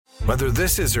Whether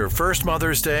this is her first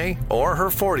Mother's Day or her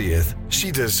 40th, she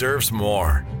deserves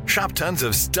more. Shop tons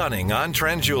of stunning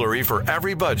on-trend jewelry for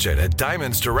every budget at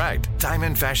Diamonds Direct.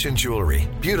 Diamond fashion jewelry,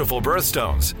 beautiful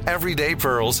birthstones, everyday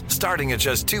pearls starting at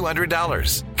just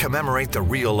 $200. Commemorate the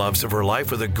real loves of her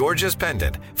life with a gorgeous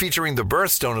pendant featuring the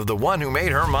birthstone of the one who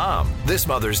made her mom. This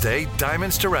Mother's Day,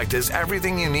 Diamonds Direct is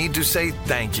everything you need to say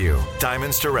thank you.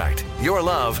 Diamonds Direct. Your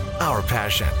love, our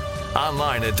passion.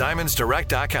 Online at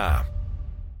diamondsdirect.com.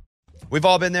 We've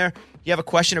all been there. You have a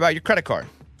question about your credit card.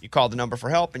 You call the number for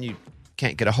help and you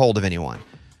can't get a hold of anyone.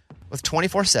 With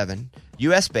 24/7,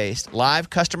 U.S.-based live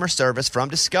customer service from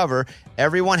Discover,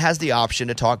 everyone has the option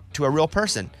to talk to a real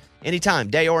person anytime,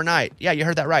 day or night. Yeah, you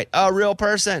heard that right. A real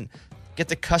person. Get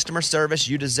the customer service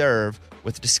you deserve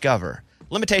with Discover.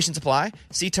 Limitations apply.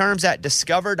 See terms at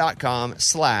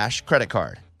discover.com/credit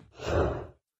card.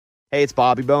 Hey, it's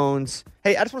Bobby Bones.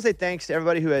 Hey, I just want to say thanks to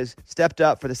everybody who has stepped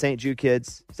up for the St. Jude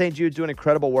kids. St. Jude's doing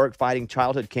incredible work fighting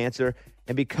childhood cancer.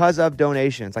 And because of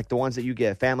donations like the ones that you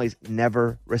give, families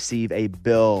never receive a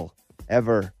bill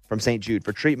ever from St. Jude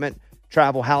for treatment,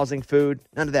 travel, housing, food,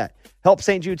 none of that. Help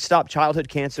St. Jude stop childhood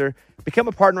cancer. Become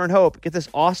a partner in hope. Get this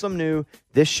awesome new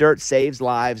This Shirt Saves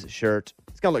Lives shirt.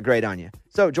 It's going to look great on you.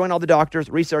 So join all the doctors,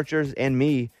 researchers, and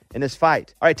me in this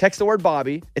fight. All right, text the word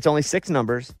Bobby. It's only 6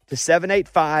 numbers to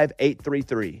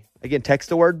 785-833. Again, text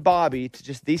the word Bobby to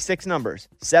just these 6 numbers,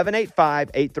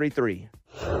 785-833. Here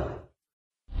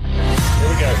we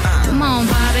go. Come on,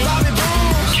 Bobby.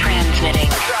 Transmitting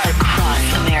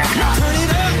across America.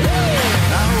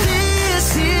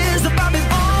 This is the Bobby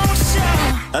Bones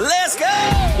Show. Let's go.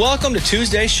 Welcome to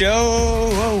Tuesday's show.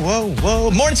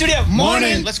 Whoa. Morning, studio.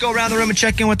 Morning. Let's go around the room and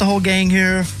check in with the whole gang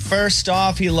here. First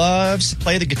off, he loves to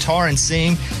play the guitar and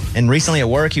sing. And recently at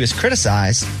work, he was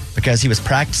criticized because he was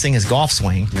practicing his golf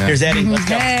swing. Yeah. Here's Eddie. Let's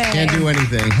go. Can't do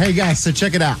anything. Hey, guys, so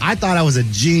check it out. I thought I was a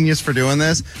genius for doing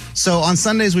this. So on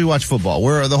Sundays, we watch football.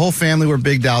 The whole family, we're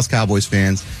big Dallas Cowboys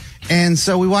fans. And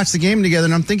so we watch the game together,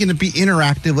 and I'm thinking to be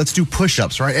interactive, let's do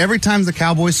push-ups, right? Every time the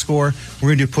Cowboys score, we're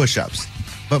going to do push-ups.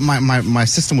 But my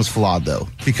system was flawed, though,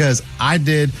 because I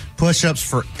did push-ups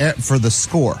for the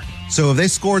score. So if they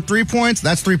scored 3 points,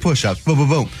 that's 3 push-ups. Boom, boom,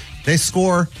 boom. They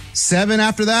score 7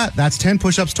 after that, that's 10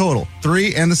 push-ups total.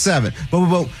 3 and the 7. Boom,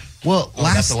 boom, boom. Well,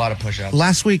 that's a lot of push-ups.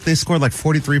 Last week, they scored like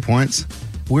 43 points.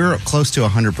 We were close to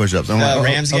 100 push-ups.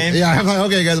 Rams game? Yeah, I'm like,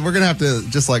 okay, guys, we're going to have to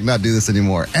just like not do this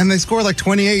anymore. And they scored like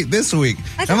 28 this week.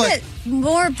 I think that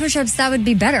more push-ups, that would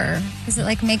be better because it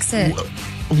like makes it...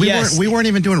 We weren't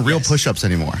even doing real push-ups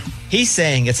anymore. He's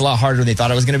saying it's a lot harder than they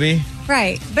thought it was going to be.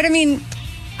 Right. But I mean,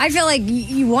 I feel like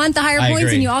you want the higher points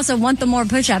agree. and you also want the more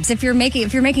push-ups. If you're making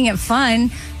it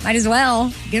fun, might as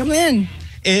well get them in.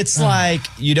 It's like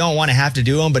you don't want to have to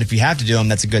do them, but if you have to do them,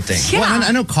 that's a good thing. Yeah. Well,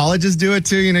 I know colleges do it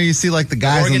too. You know, you see like the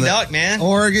guys. Oregon Duck, man.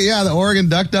 The Oregon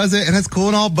Duck does it, and it's cool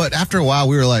and all. But after a while,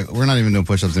 we were like, we're not even doing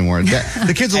push-ups anymore.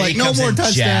 The kids are like, no more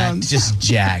touchdowns. Just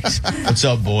jacked. What's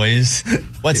up, boys?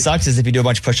 What sucks is if you do a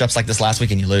bunch of push-ups like this last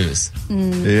week and you lose.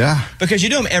 Yeah. Because you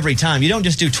do them every time. You don't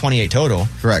just do 28 total.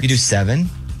 Correct. You do 7,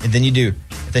 and then you do,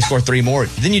 if they score 3 more,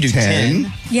 then you do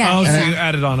 10. Yeah. Oh, so you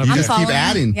added on. You Okay. just keep Following.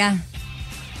 adding. Yeah.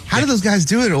 How do those guys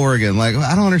do it at Oregon? Like,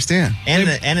 I don't understand. And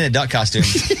in a duck costume.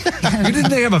 Didn't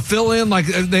they have a fill-in like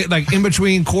in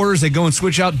between quarters? They go and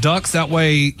switch out ducks. That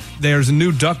way, there's a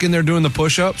new duck in there doing the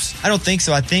push-ups. I don't think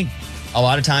so. I think a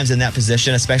lot of times in that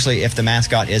position, especially if the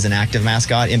mascot is an active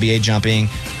mascot, NBA jumping,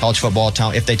 college football,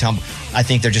 if they tumble, I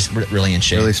think they're just really in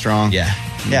shape. Really strong. Yeah.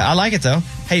 Yeah, I like it, though.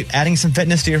 Hey, adding some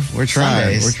fitness to your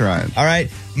Sundays. We're trying. All right.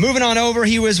 Moving on over,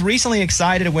 he was recently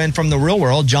excited when From the Real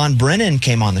World, John Brennan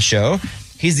came on the show.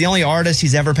 He's the only artist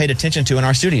he's ever paid attention to in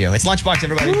our studio. It's Lunchbox,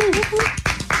 everybody.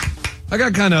 I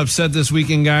got kind of upset this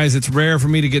weekend, guys. It's rare for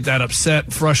me to get that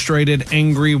upset, frustrated,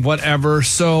 angry, whatever.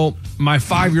 So my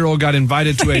 5-year-old got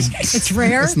invited to a... It's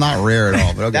rare? It's not rare at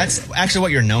all. But okay. That's actually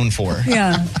what you're known for.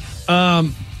 Yeah.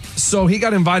 So he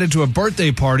got invited to a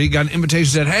birthday party, got an invitation,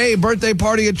 said, hey, birthday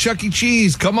party at Chuck E.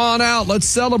 Cheese. Come on out. Let's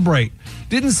celebrate.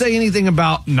 Didn't say anything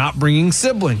about not bringing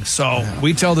siblings. So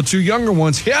we tell the 2 younger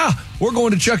ones, yeah, we're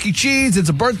going to Chuck E. Cheese. It's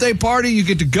a birthday party. You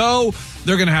get to go.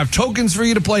 They're going to have tokens for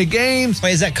you to play games.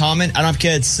 Wait, is that common? I don't have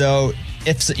kids, so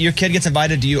if your kid gets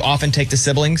invited, do you often take the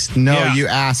siblings? No, Yeah. you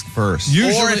ask first.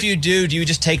 Or if you do you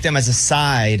just take them as a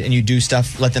side and you do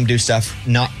stuff, let them do stuff,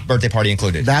 not birthday party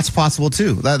included? That's possible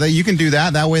too. That you can do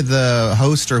that. That way the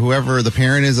host or whoever the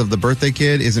parent is of the birthday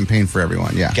kid isn't paying for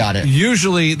everyone. Yeah. Got it.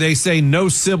 Usually they say no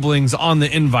siblings on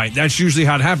the invite. That's usually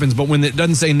how it happens. But when it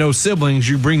doesn't say no siblings,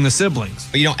 you bring the siblings.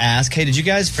 But you don't ask, hey, did you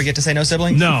guys forget to say no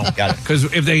siblings? No. Got it. Because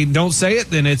if they don't say it,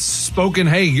 then it's spoken,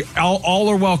 hey, all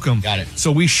are welcome. Got it.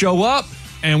 So we show up.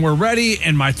 and we're ready.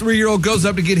 And my 3-year-old goes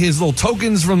up to get his little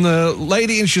tokens from the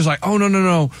lady, and she's like, "Oh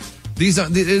no!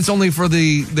 It's only for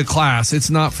the class. It's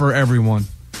not for everyone."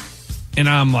 And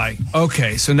I'm like,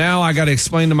 okay, so now I got to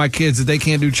explain to my kids that they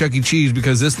can't do Chuck E. Cheese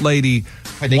because this lady...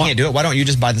 Wait, they can't do it? Why don't you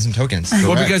just buy them some tokens?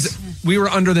 Well, because we were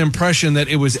under the impression that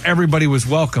everybody was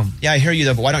welcome. Yeah, I hear you,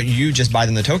 though, but why don't you just buy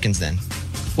them the tokens then?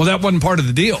 Well, that wasn't part of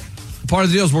the deal. Part of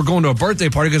the deal is we're going to a birthday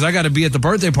party because I got to be at the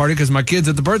birthday party because my kid's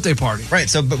at the birthday party.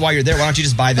 Right, but while you're there, why don't you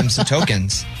just buy them some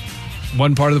tokens?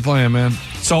 Wasn't part of the plan, man.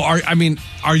 So,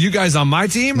 are you guys on my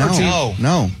team? No. Or team?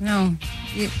 No.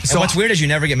 So what's weird is you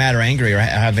never get mad or angry or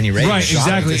have any rage. Right,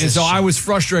 exactly. And so I was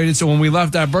frustrated. So when we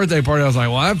left that birthday party, I was like,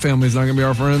 well, that family's not going to be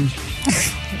our friends.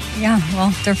 Yeah,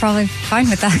 well, they're probably fine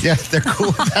with that. Yeah, they're cool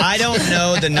with that. I don't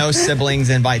know the no siblings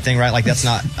invite thing, right? Like that's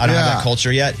not, I don't have that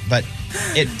culture yet. But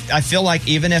I feel like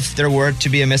even if there were to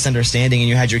be a misunderstanding and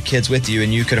you had your kids with you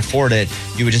and you could afford it,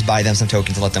 you would just buy them some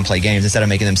tokens and let them play games instead of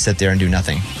making them sit there and do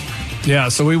nothing. Yeah,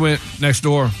 so we went next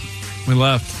door. We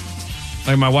left.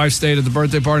 Like my wife stayed at the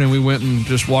birthday party and we went and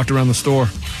just walked around the store.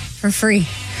 For free.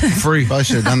 Free. Probably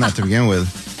should have done that to begin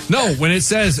with. No, when it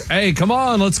says, hey, come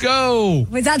on, let's go.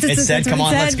 Wait, It said, come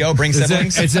on, let's go, bring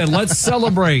siblings. It said, let's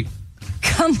celebrate.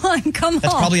 Come on.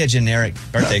 That's probably a generic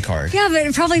birthday card. Yeah, but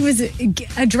it probably was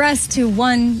addressed to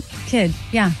one kid.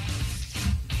 Yeah.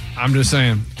 I'm just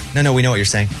saying. No, we know what you're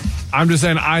saying. I'm just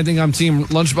saying, I think I'm team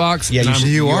Lunchbox. Yeah,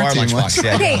 you are team Lunchbox.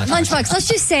 Yeah, Okay, you're Lunchbox, let's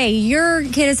just say your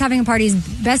kid is having a party. He's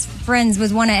best friends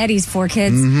with one of Eddie's 4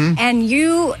 kids. And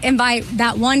you invite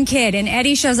that one kid, and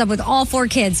Eddie shows up with all 4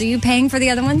 kids. Are you paying for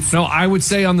the other ones? No, I would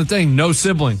say on the thing, no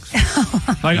siblings.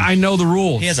 Like, I know the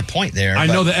rules. He has a point there. I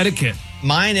know the etiquette.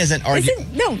 Mine isn't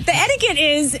arguing. No, the etiquette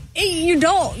is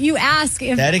you ask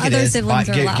if The etiquette other is siblings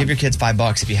are allowed. give your kids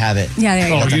 $5 if you have it. Yeah, there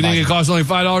you Oh, go. you think it costs only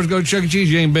 $5 to go to Chuck E.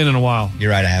 Cheese? You ain't been in a while. You're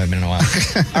right, I haven't been in a while.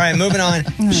 All right, moving on.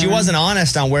 She wasn't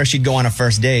honest on where she'd go on a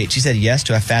first date. She said yes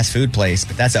to a fast food place,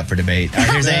 but that's up for debate. All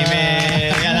right, here's Amy.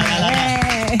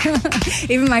 Hey.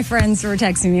 Even my friends were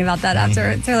texting me about that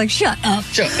after. They're like, shut up.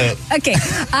 Shut up. Okay,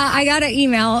 I got an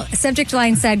email. Subject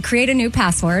line said, create a new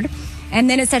password. And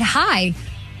then it said, hi.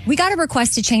 We got a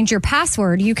request to change your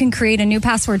password. You can create a new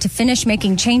password to finish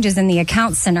making changes in the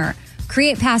account center.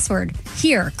 Create password.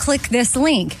 Here, click this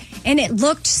link. And it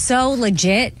looked so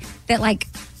legit that I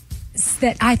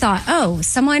thought, oh,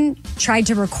 someone tried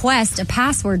to request a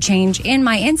password change in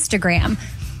my Instagram.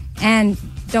 And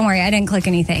don't worry, I didn't click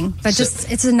anything. But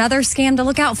it's another scam to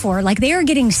look out for. Like, they are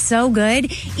getting so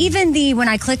good. Even when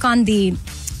I click on the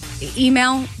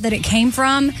email that it came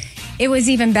from, it was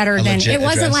even better than it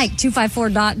wasn't like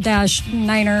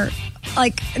 254.-9er.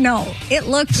 Like, no, it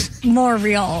looked more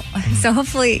real. So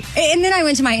hopefully, and then I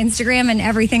went to my Instagram and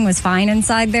everything was fine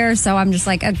inside there. So I'm just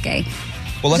like, okay.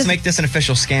 Well, let's make this an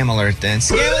official scam alert then.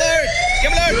 Scam alert!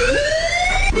 Scam alert!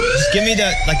 Just give me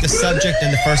the subject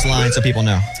and the first line so people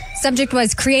know. Subject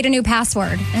was create a new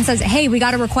password. And it says, hey, we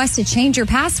got a request to change your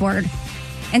password.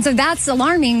 And so that's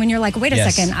alarming when you're like, wait a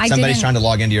second. Somebody's trying to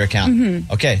log into your account.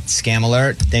 Okay, scam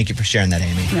alert. Thank you for sharing that,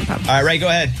 Amy. No problem. All right, Ray, go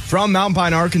ahead. From Mountain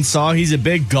Pine, Arkansas, he's a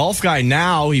big golf guy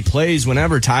now. He plays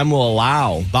whenever time will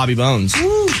allow. Bobby Bones.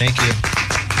 Thank you.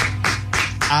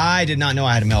 I did not know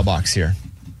I had a mailbox here.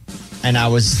 And I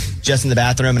was just in the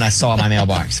bathroom and I saw my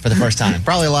mailbox for the first time.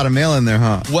 Probably a lot of mail in there,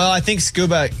 huh? Well, I think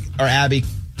Scuba or Abby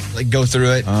go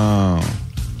through it. Oh.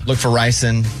 Look for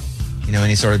ricin,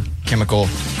 any sort of chemical.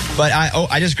 But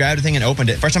I just grabbed a thing and opened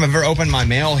it. First time I've ever opened my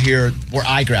mail here where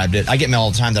I grabbed it. I get mail all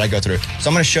the time that I go through. So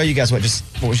I'm going to show you guys what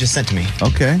was just sent to me.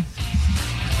 Okay.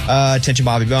 Attention,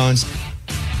 Bobby Bones.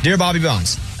 Dear Bobby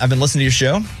Bones, I've been listening to your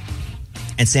show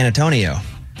in San Antonio.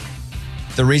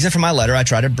 The reason for my letter, I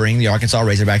tried to bring the Arkansas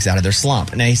Razorbacks out of their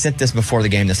slump. Now, he sent this before the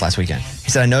game this last weekend. He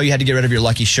said, I know you had to get rid of your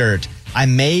lucky shirt. I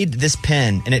made this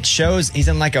pin, and it shows he's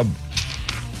in like a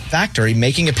factory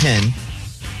making a pin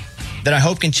that I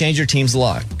hope can change your team's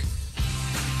luck.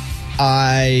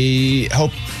 I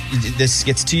hope this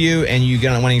gets to you and you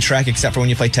get on a winning track except for when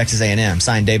you play Texas A&M.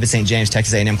 Signed, David St. James,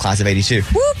 Texas A&M, class of 82.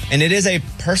 Whoop. And it is a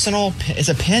personal, it's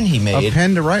a pen he made. A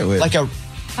pen to write with. Like a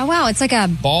Oh, wow. It's like a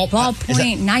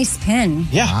ballpoint, nice pen.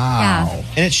 Yeah. Wow. Yeah.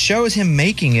 And it shows him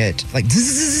making it like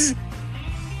zzz.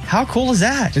 How cool is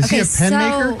that? Is he a pen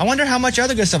maker? I wonder how much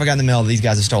other good stuff I got in the mail that these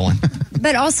guys have stolen.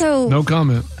 But also, No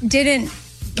comment.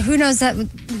 who knows that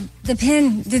the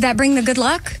pen, did that bring the good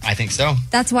luck? I think so.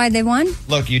 That's why they won?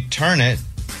 Look, you turn it.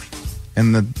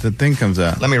 And the thing comes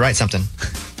out. Let me write something.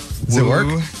 Does it work?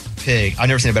 Woo Pig. I've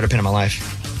never seen a better pen in my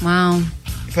life. Wow.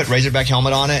 You put Razorback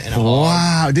helmet on it and a hog.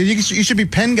 Wow. Dude, you should be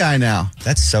pen guy now.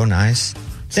 That's so nice.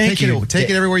 Thank you. Take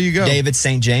it everywhere you go. David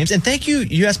St. James. And thank you,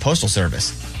 U.S. Postal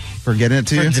Service. For getting it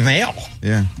to For you? the mail.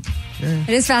 Yeah. It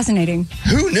is fascinating.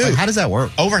 Who knew? Like, how does that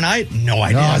work? Overnight? No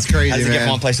idea. No, it's crazy, How does it get man.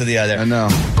 from one place to the other? I know.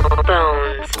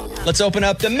 Let's open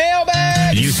up the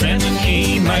mailbag. You send an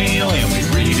email and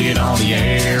we read it on the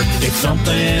air. It's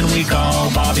something we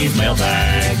call Bobby's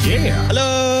Mailbag. Yeah.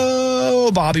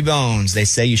 Hello, Bobby Bones. They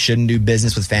say you shouldn't do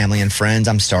business with family and friends.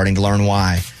 I'm starting to learn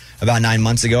why. About 9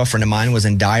 months ago, a friend of mine was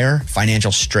in dire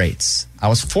financial straits. I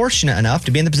was fortunate enough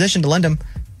to be in the position to lend him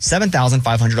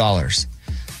 $7,500.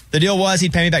 The deal was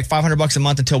he'd pay me back $500 a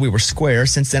month until we were square.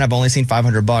 Since then, I've only seen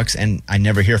 $500 and I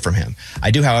never hear from him.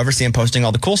 I do, however, see him posting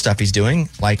all the cool stuff he's doing,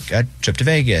 like a trip to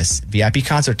Vegas, VIP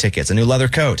concert tickets, a new leather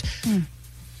coat.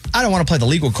 I don't want to play the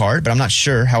legal card, but I'm not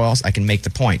sure how else I can make the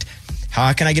point.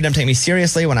 How can I get him to take me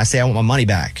seriously when I say I want my money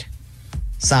back?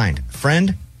 Signed,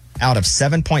 friend, out of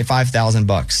 $7.5 thousand.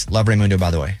 Love Raymundo, by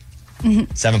the way.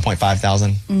 7.5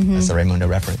 thousand. That's the Raymundo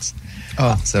reference.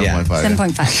 Oh, 7.5.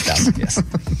 7.5. $7.5 yes.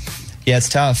 Yeah, it's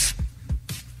tough.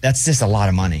 That's just a lot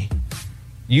of money.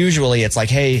 Usually it's like,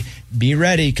 hey, be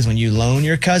ready because when you loan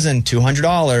your cousin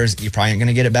 $200, you probably ain't going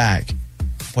to get it back.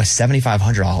 Boy,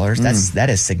 $7,500, that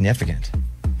is significant.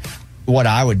 What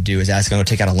I would do is ask them to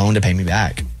take out a loan to pay me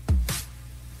back.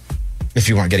 If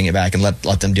you weren't getting it back and let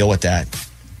them deal with that.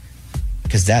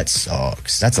 Because that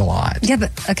sucks. That's a lot. Yeah,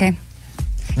 but okay.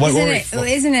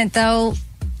 Isn't it though,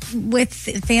 with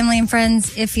family and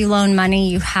friends, if you loan money,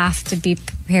 you have to be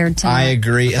prepared to. I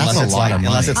agree. That's a lot of money.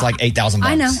 Unless it's like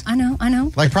 $8,000. I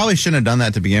know. Like, probably shouldn't have done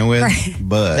that to begin with, Right.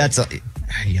 but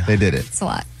they did it. It's a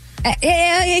lot.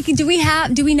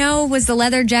 Do we know, was the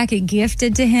leather jacket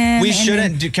gifted to him? We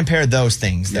shouldn't compare those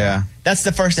things, though. Yeah. That's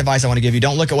the first advice I want to give you.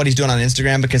 Don't look at what he's doing on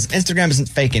Instagram because Instagram isn't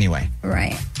fake anyway.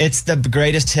 Right. It's the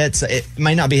greatest hits. It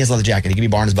might not be his leather jacket. It could be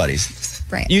Barnes Buddies.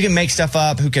 Right. You can make stuff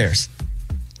up. Who cares?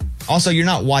 Also, you're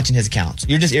not watching his accounts.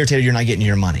 You're just irritated you're not getting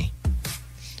your money.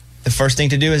 The first thing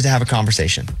to do is to have a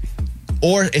conversation.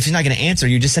 Or if he's not going to answer,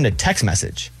 you just send a text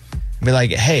message. Be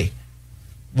like, hey,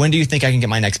 when do you think I can get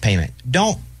my next payment?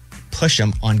 Don't push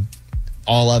him on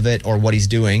all of it or what he's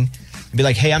doing. Be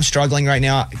like, hey, I'm struggling right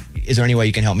now. Is there any way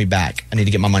you can help me back? I need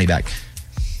to get my money back.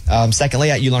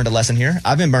 Secondly, you learned a lesson here.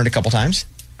 I've been burned a couple times.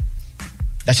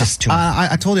 That's just too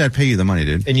much. I told you I'd pay you the money,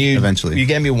 dude. And eventually. You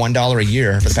gave me $1 a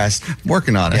year for the past.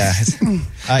 Working on it. Yeah.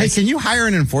 Hey, can you hire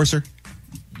an enforcer?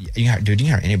 You can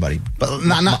hire anybody. But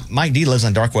not Mike D lives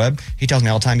on dark web. He tells me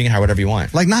all the time you can hire whatever you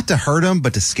want. like not to hurt him,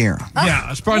 but to scare him. Yeah,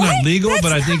 it's probably not What? legal, That's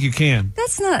but I not- think you can.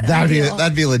 That's not. That'd ideal.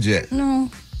 be legit. No.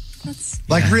 That's.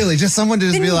 Like really, just someone to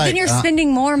just Then, be like, then you're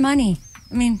spending more money.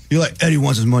 I mean, you're like Eddie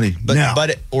wants his money,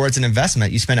 But or it's an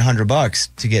investment. You spend $100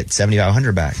 to get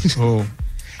 $7,500 back. Oh,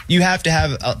 You have to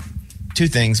have two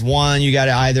things. One, you got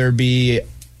to either be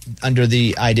under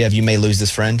the idea of you may lose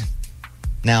this friend.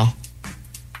 Now,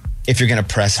 if you're going to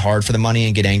press hard for the money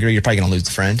and get angry, you're probably going to lose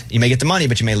the friend. You may get the money,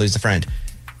 but you may lose the friend.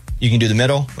 You can do the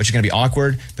middle, which is going to be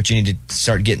awkward, but you need to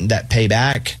start getting that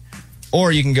payback.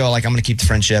 Or you can go like, I'm going to keep the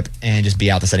friendship and just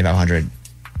be out the $7,500.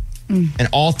 And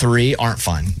all three aren't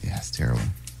fun. yeah, it's terrible.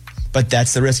 But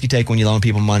that's the risk you take when you loan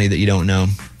people money that you don't know.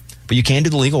 But you can do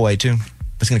the legal way too.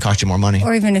 It's going to cost you more money.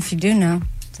 or even if you do know.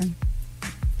 Then.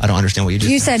 I don't understand what you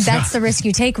just You said that's the risk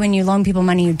you take when you loan people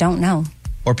money you don't know.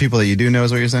 Or people that you do know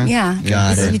is what you're saying. Yeah.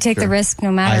 Got it. You take the risk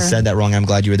no matter. I said that wrong. I'm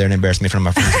glad you were there and embarrassed me in front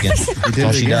of my friends again. You did all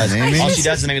it she again, does. Amy. All she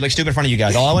does is make me look stupid in front of you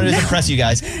guys. All I want to do is impress you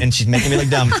guys, and she's making me look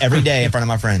dumb every day in front of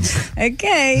my friends.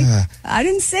 Okay. I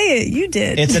didn't say it. You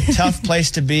did. It's a tough place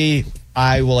to be.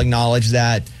 I will acknowledge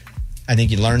that. I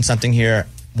think you learned something here.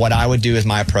 What I would do is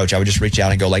my approach. I would just reach out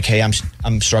and go like, hey, I'm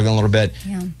struggling a little bit.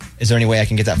 Yeah. Is there any way I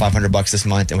can get that $500 this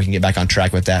month and we can get back on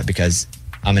track with that because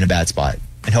I'm in a bad spot?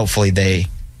 And hopefully they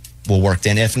will work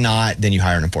then. If not, then you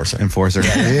hire an enforcer. Enforcer.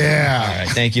 Yeah. All right,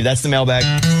 thank you. That's the mailbag.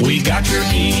 We got your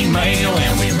email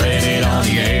and we read it on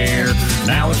the air.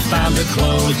 Now it's time to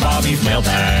close Bobby's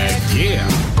Mailbag. Yeah.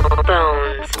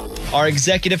 Our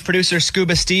executive producer,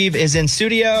 Scuba Steve, is in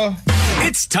studio.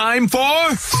 It's time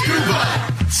for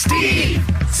Scuba Steve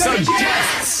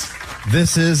Suggests.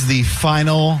 This is the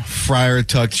final Friar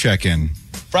Tuck check-in.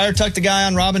 Friar Tuck, the guy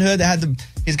on Robin Hood that had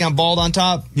he's got bald on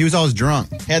top. He was always drunk.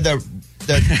 He had the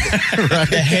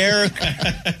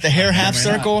hair half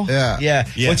circle. Yeah.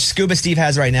 Which Scuba Steve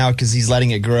has right now because he's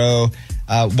letting it grow.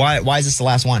 Why is this the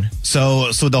last one?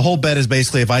 So the whole bet is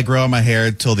basically if I grow out my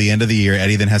hair till the end of the year,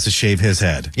 Eddie then has to shave his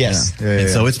head. Yes. And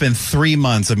so it's been 3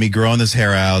 months of me growing this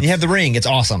hair out. You have the ring. It's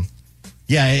awesome.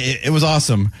 Yeah, it was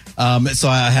awesome. So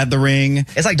I had the ring.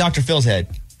 It's like Dr. Phil's head.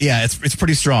 Yeah, it's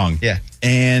pretty strong. Yeah.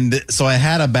 And so I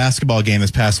had a basketball game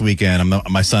this past weekend. I'm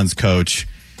my son's coach,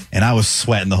 and I was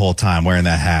sweating the whole time wearing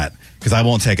that hat because I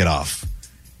won't take it off.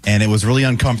 and it was really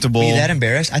uncomfortable. Were you that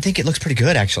embarrassed? I think it looks pretty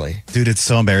good, actually. Dude, it's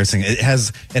so embarrassing. It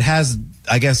has,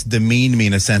 I guess, demeaned me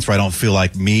in a sense where I don't feel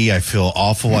like me. I feel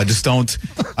awful.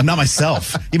 I'm not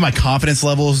myself. Even my confidence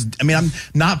levels. I mean, I'm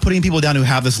not putting people down who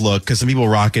have this look because some people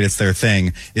rock it. It's their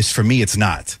thing. It's for me, it's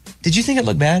not. Did you think it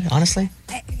looked bad, honestly?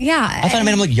 Yeah. I thought it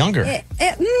made him look younger.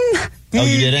 Oh,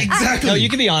 you didn't? Exactly. No, you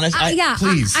can be honest.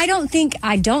 Please. I don't think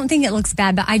it looks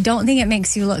bad, but I don't think it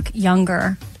makes you look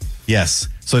younger. Yes.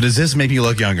 So does this make you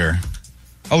look younger?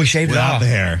 Oh, he shaved it Without off. the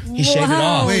hair. He shaved it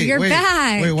off. You're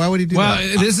back. Wait, why would he do that?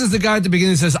 Well, this is the guy at the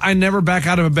beginning that says, I never back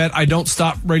out of a bet. I don't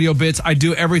stop radio bits. I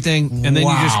do everything. And then you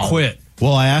just quit.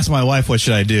 Well, I asked my wife, what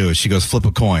should I do? She goes, flip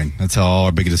a coin. That's how all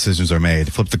our big decisions are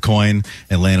made. Flip the coin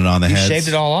and land it on the head. You shaved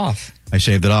it all off. I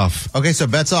shaved it off. Okay, so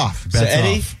bet's off. So,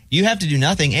 Eddie, you have to do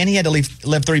nothing, and he had to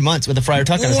live 3 months with a Friar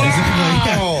Tuck on his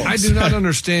head. I do not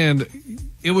understand.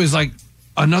 It was like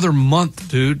another month,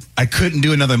 dude. I couldn't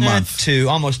do another month.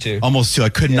 Almost two. I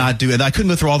could not do it. I couldn't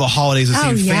go through all the holidays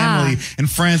and seeing family and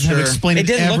friends and have explained it it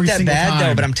didn't every look that single bad, time.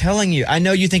 though, but I'm telling you, I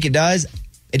know you think it does.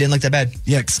 It didn't look that bad.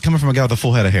 Yeah, it's coming from a guy with a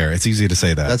full head of hair. It's easy to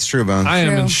say that. That's true, Bones. I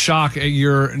am in shock at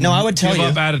your I would tell give you.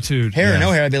 up attitude. Hair or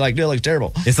no hair, I'd be like, dude, it looks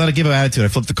terrible. It's not a give up attitude. I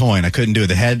flipped the coin. I couldn't do it.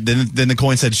 The head. Then the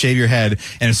coin said, "Shave your head."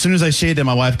 And as soon as I shaved it,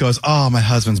 my wife goes, "Oh, my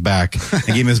husband's back," and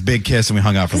gave me this big kiss, and we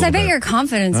hung out for a Because I little bet bit. your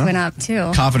confidence went up,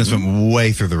 too. Confidence went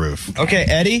way through the roof. Okay,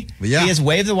 Eddie, he has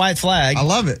waved the white flag. I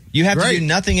love it. You have Great. to do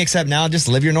nothing except now just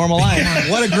live your normal life.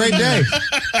 What a great day.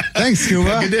 Thanks,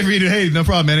 Scuba. Good day for you, dude. Hey, no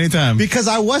problem, man. Anytime. Because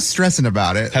I was stressing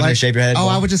about it. Having to shave your head? Oh,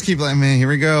 I would just keep like, man, here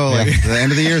we go. Like, the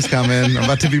end of the year's coming. I'm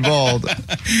about to be bald.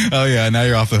 Oh, yeah. Now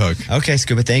you're off the hook. Okay,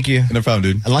 Scuba, thank you. No problem,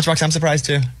 dude. And Lunchbox, I'm surprised,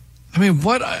 too. I mean,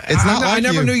 what? It's not I like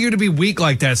never you. knew you to be weak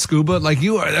like that, Scuba. Like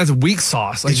you are, that's weak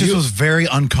sauce. Like It just was very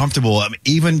uncomfortable. I mean,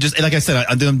 even just, like I said,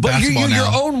 I'm doing but basketball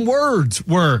now. your own words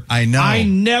were, I know. I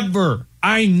never,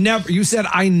 you said,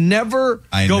 I never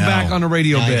I go know. back on a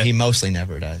radio No, bit. he mostly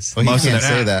never does. Well, Most you of can't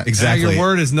that- say that. Exactly. Yeah, your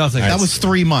word is nothing. That was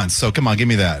 3 months, so come on, give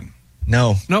me that.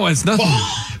 No, it's nothing.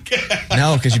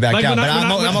 no, because you backed Like out. when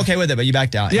But I'm okay with it, but you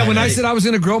backed out. Yeah, when I said I was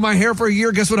going to grow my hair for a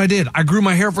year, guess what I did? I grew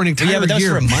my hair for an entire Yeah, but that was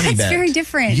year. for a money That's bet. very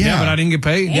different. Yeah, but I didn't get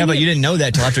paid. Yeah, but you didn't know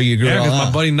that till after you grew Yeah, it all because my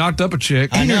up. buddy knocked up a chick.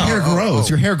 I And your know. hair grows.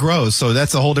 Your hair grows, so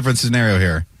that's a whole different scenario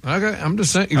here. Okay, I'm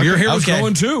just saying. Your hair was Okay.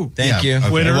 growing too. Thank Yeah, you.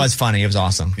 okay. It was funny. It was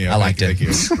awesome. Yeah, I liked it. thank you.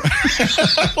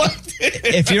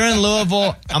 If you're in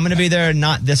Louisville, I'm going to be there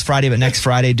not this Friday, but next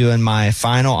Friday doing my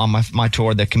final on my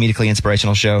tour, the Comedically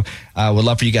Inspirational Show. Would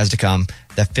love for you guys to come.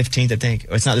 The 15th, I think.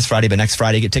 It's not this Friday, but next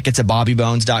Friday. Get tickets at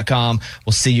bobbybones.com.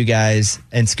 We'll see you guys.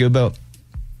 And Scuba,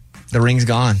 the ring's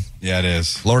gone. Yeah, it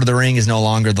is. Lord of the Ring is no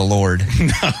longer the Lord.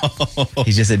 No.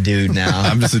 He's just a dude now.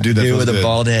 I'm just a dude that Dude feels with a good.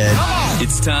 bald head.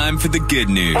 It's time for the good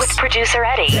news. With producer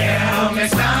Eddie. Tell me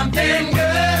something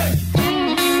good.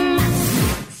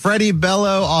 Freddie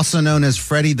Bello, also known as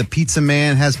Freddie the Pizza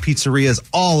Man, has pizzerias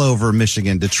all over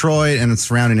Michigan, Detroit, and its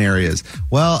surrounding areas.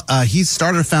 Well, he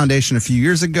started a foundation a few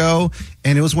years ago,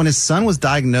 and it was when his son was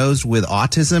diagnosed with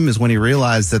autism is when he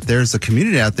realized that there's a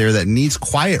community out there that needs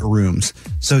quiet rooms.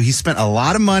 So he spent a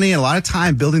lot of money and a lot of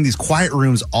time building these quiet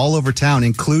rooms all over town,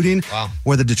 including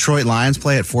where the Detroit Lions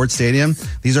play at Ford Stadium.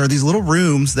 These are these little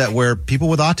rooms that where people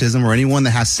with autism or anyone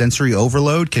that has sensory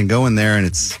overload can go in there, and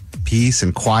it's peace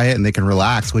and quiet, and they can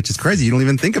relax, which is crazy. You don't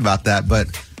even think about that, but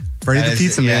Freddie the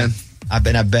Pizza Man. I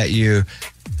bet you.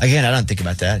 Again, I don't think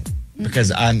about that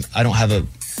because I don't have a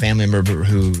family member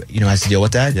who has to deal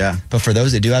with that. Yeah. But for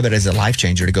those that do, I bet it's a life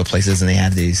changer to go places and they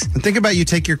have these. And think about you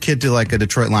take your kid to like a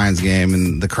Detroit Lions game,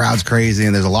 and the crowd's crazy,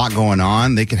 and there's a lot going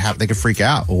on. They could freak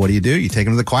out. Well, what do? You take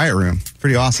them to the quiet room.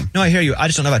 Pretty awesome. No, I hear you. I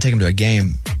just don't know if I take them to a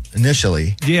game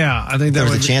initially. Yeah, I think There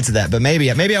was a chance of that, but maybe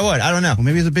I would. I don't know. Well,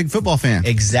 maybe he's a big football fan.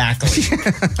 Exactly.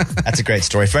 That's a great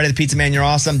story. Freddie the Pizza Man, you're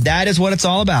awesome. That is what it's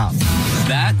all about.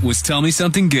 That was Tell Me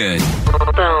Something Good.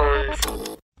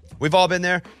 We've all been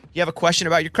there. You have a question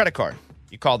about your credit card.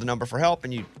 You call the number for help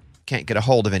and you can't get a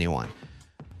hold of anyone.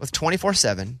 With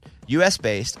 24/7,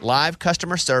 U.S.-based live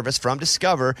customer service from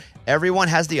Discover, everyone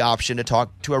has the option to talk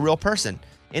to a real person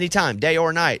anytime, day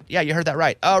or night. Yeah, you heard that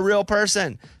right. A real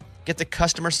person. Get the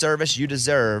customer service you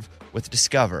deserve with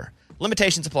Discover.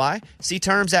 Limitations apply. See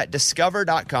terms at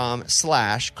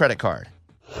discover.com/credit card.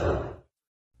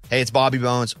 Hey, it's Bobby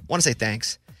Bones. Want to say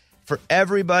thanks for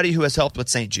everybody who has helped with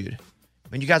St. Jude. I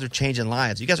mean, you guys are changing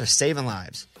lives. You guys are saving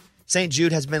lives. St.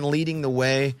 Jude has been leading the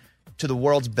way to the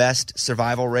world's best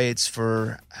survival rates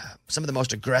for some of the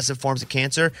most aggressive forms of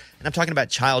cancer. And I'm talking about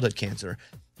childhood cancer.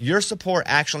 Your support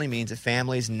actually means that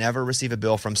families never receive a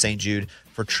bill from St. Jude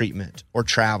for treatment or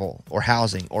travel or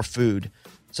housing or food.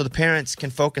 So the parents can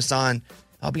focus on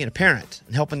being a parent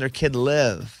and helping their kid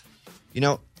live. You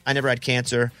know, I never had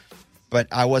cancer. but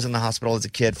I was in the hospital as a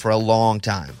kid for a long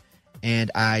time.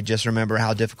 And I just remember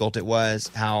how difficult it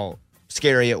was, how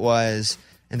scary it was.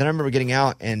 And then I remember getting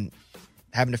out and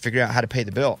having to figure out how to pay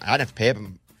the bill. I didn't have to pay it.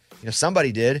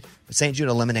 Somebody did, but St. Jude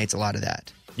eliminates a lot of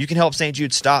that. You can help St.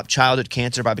 Jude stop childhood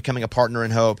cancer by becoming a partner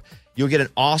in hope. You'll get an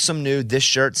awesome new This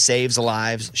Shirt Saves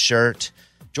Lives shirt.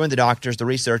 Join the doctors, the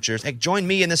researchers. Hey, join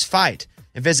me in this fight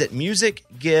and visit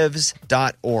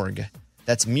musicgives.org.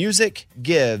 That's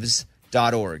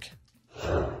musicgives.org.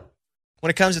 When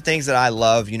it comes to things that I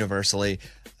love universally,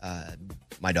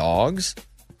 my dogs,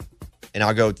 and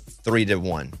I'll go 3 to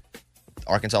 1.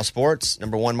 Arkansas sports,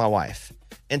 number 1, my wife.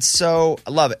 And so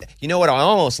I love it. You know what I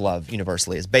almost love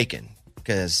universally is bacon.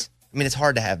 Because, it's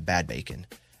hard to have bad bacon.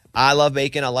 I love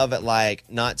bacon. I love it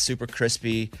not super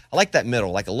crispy. I like that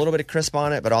middle, like a little bit of crisp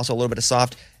on it, but also a little bit of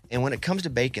soft. And when it comes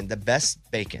to bacon, the best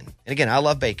bacon, and again, I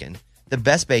love bacon. The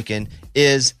best bacon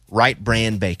is Right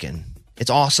Brand bacon.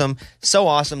 It's awesome. So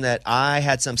awesome that I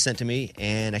had some sent to me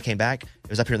and I came back. It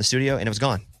was up here in the studio and it was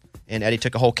gone. And Eddie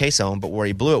took a whole case home, but where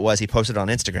he blew it was he posted it on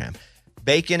Instagram.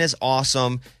 Bacon is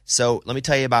awesome. So let me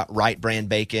tell you about Right Brand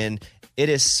bacon. It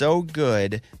is so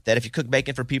good that if you cook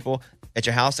bacon for people at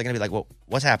your house, they're going to be like, well,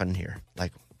 what's happening here?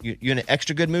 Like, you in an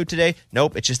extra good mood today?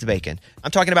 Nope, it's just the bacon.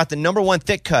 I'm talking about the number 1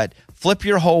 thick cut, flip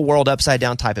your whole world upside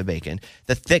down type of bacon.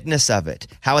 The thickness of it,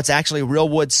 how it's actually real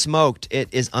wood smoked. It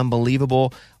is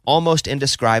unbelievable, almost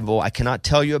indescribable. I cannot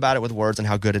tell you about it with words and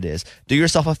how good it is. Do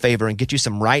yourself a favor and get you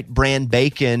some Right Brand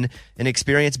bacon and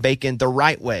experience bacon the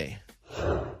right way.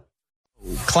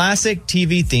 Classic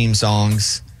TV theme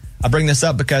songs. I bring this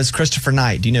up because Christopher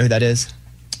Knight, do you know who that is?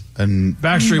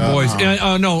 Backstreet Boys.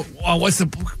 No, what's the...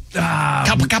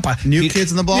 Kappa. New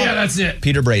Kids in the Block? Yeah, that's it.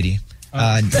 Peter Brady.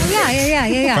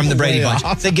 Yeah. From the Brady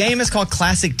Bunch. The game is called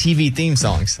Classic TV Theme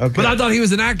Songs. Okay. But I thought he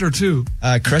was an actor, too.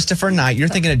 Christopher Knight. You're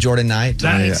thinking of Jordan Knight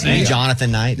and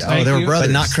Jonathan Knight. Oh, they were brothers.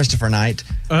 But not Christopher Knight.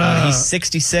 He's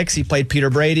 66. He played Peter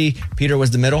Brady. Peter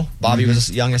was the middle. Bobby was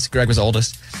the youngest. Greg was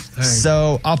oldest. Dang.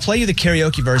 So I'll play you the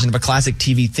karaoke version of a classic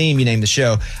TV theme. You name the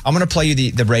show. I'm going to play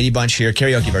you the Brady Bunch here,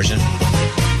 karaoke version.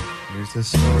 Here's the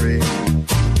story.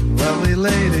 Lovely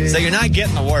lady. So you're not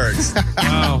getting the words.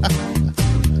 Wow.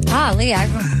 Lee, I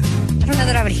don't know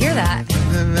that I would hear that.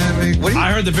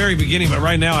 I heard the very beginning, but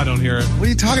right now I don't hear it. What are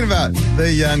you talking about?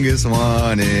 The youngest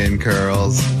one in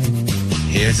curls.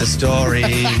 Here's a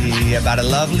story about a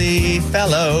lovely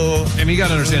fellow. And you got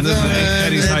to understand, this is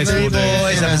Eddie's high school days.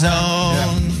 Boys of his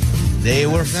own. They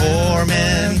were 4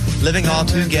 men living all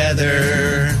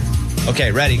together.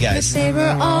 Okay, ready, guys? They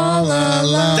were all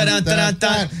alone. Dun, dun, dun,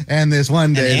 dun. And this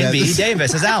one day, and MB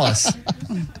Davis is Alice.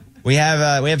 We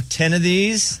have 10 of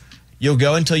these. You'll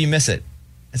go until you miss it.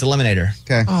 It's Eliminator.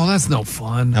 Okay. Oh, that's no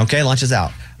fun. Okay, lunch is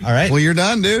out. All right. Well, you're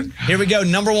done, dude. Here we go.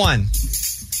 Number 1.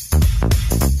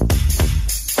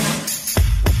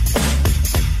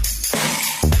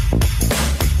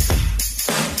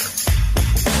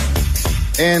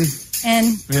 And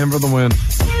for the win.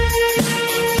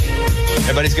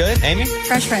 Everybody's good? Amy?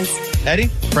 Fresh Prince. Eddie?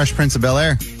 Fresh Prince of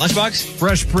Bel-Air. Lunchbox?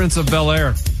 Fresh Prince of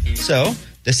Bel-Air. So,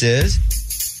 this is...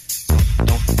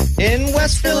 In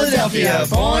West Philadelphia,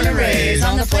 born and raised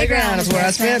on the playground is where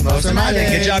I spent most of my days.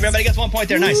 Good job. Everybody gets 1 point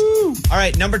there. Nice. All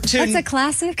right, number 2. That's a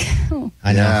classic.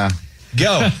 I know. Yeah.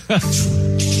 Go.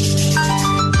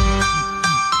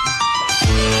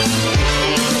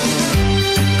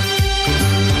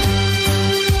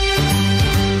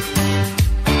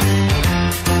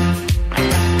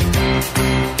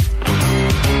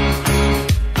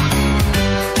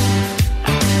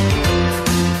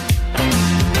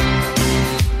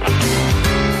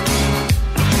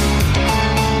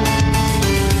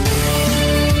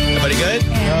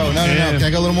 No. Can I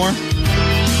go a little more?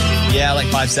 Yeah, like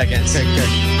 5 seconds. Okay, good.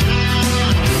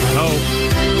 Oh.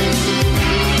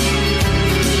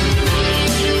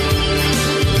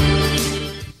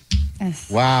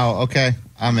 Wow. Okay.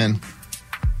 I'm in.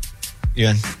 You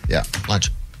in? Yeah.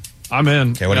 Lunch. I'm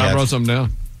in. Okay, what do you I have? wrote something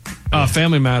down.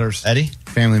 Family Matters. Eddie?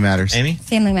 Family Matters. Amy?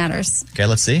 Family Matters. Okay,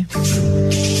 let's see.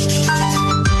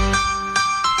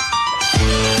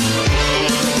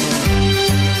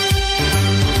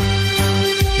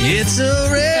 It's a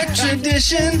rare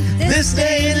tradition this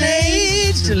day and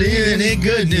age to leave any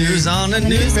good news on the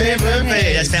newspaper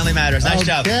page. That's Family Matters. Nice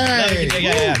job. Okay.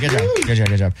 Yeah.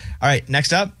 Good job. All right,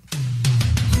 next up.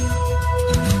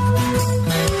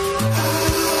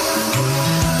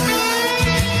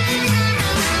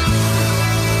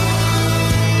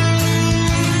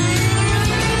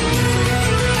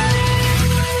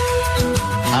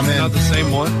 I'm in. Not the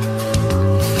same one?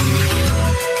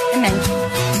 Amen.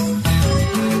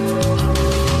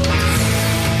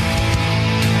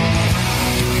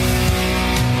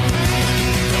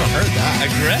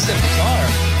 aggressive guitar.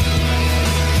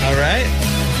 All right.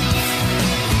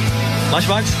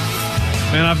 Lunchbox?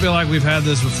 Man, I feel like we've had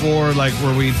this before, like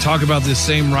where we talk about this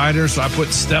same writer. So I put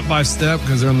step by step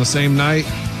because they're on the same night,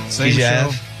 same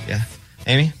show. Yeah.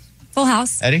 Amy? Full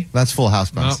House. Eddie? That's Full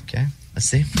House, boss. Okay. Let's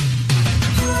see.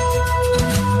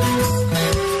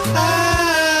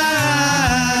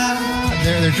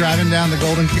 They're driving down the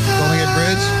Golden Gate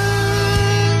Bridge.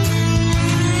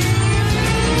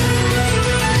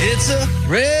 It's a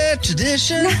red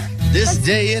tradition. This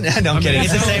day in... No, I'm kidding.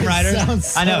 It's the same writer.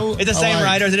 I know. It's the same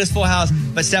writers. It is Full House.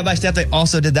 But Step by Step, they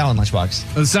also did that one,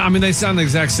 Lunchbox. I mean, they sound the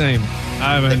exact same.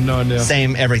 I have no idea.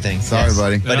 Same everything. Sorry,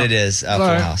 buddy. But it is Full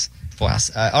right. House. Full House.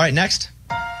 All right, next.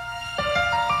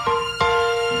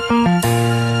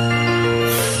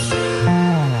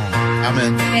 I'm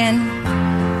in. And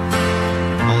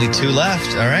Only 2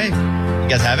 left. All right. You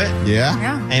guys have it? Yeah?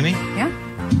 yeah. Amy? Yeah.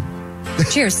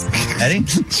 Cheers. Eddie?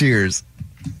 Cheers.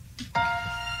 I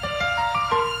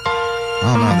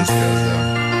don't know how this goes, though.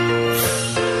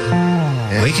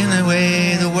 Yeah. Waking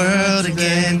away the world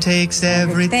again takes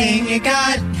everything you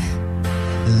got.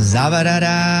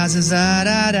 Zabadada,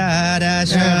 zazadada,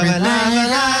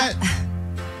 shabalala.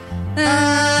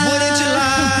 Wouldn't you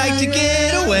like to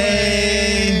get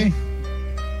away?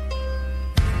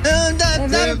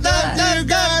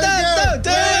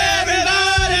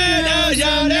 Everybody knows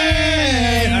your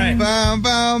name. All right. Bum,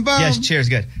 bum, bum. Yes, cheers.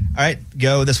 Good. All right,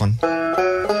 go this one.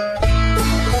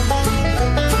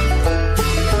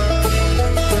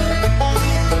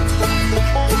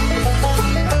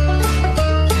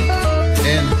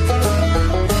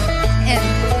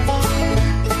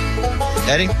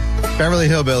 Eddie? Beverly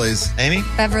Hillbillies. Amy?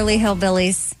 Beverly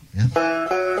Hillbillies.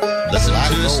 Listen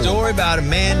to a story about a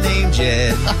man named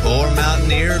Jed. Poor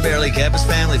mountaineer barely kept his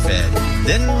family fed.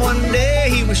 Then one day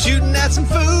he was shooting at some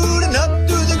food, and up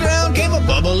through the ground came a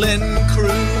bubbling crew.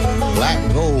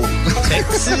 Black gold.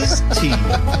 Texas tea.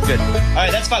 Good. All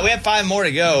right, that's fine. We have 5 more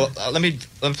to go. Let me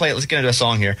play it. Let's get into a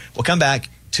song here. We'll come back.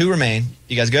 2 remain.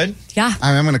 You guys good? Yeah.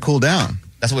 I'm going to cool down.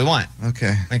 That's what we want. Okay.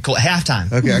 I mean, cool.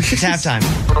 Halftime. Okay. It's halftime.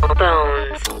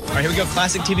 All right, here we go.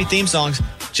 Classic TV theme songs.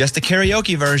 Just the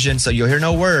karaoke version, so you'll hear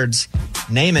no words.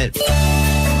 Name it.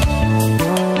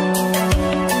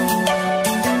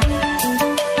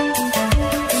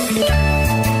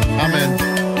 I'm in.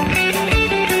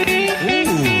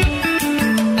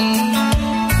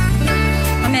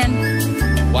 I'm in.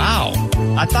 Wow.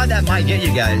 I thought that might get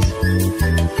you guys.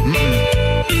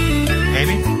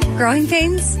 Amy? Growing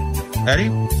Pains. Ready?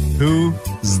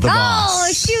 Who's the boss?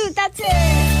 Oh, shoot. That's it.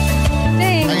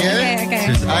 Dang. I get it. Okay.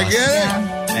 Who's the boss? I get it.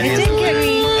 Yeah. Eddie It is- did get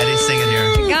me. Eddie's singing here.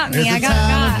 It got me. There's I a got time,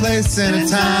 a got. place, and a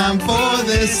time for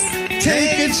this.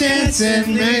 Take a chance and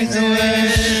make a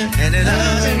way. And it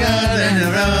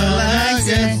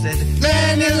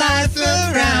Land your life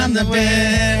around the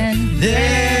bend.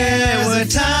 There were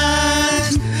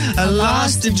times I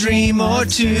lost a dream or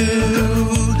two.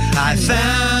 I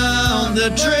found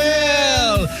the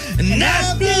trail, and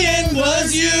at the end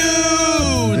was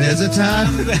you. There's a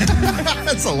time.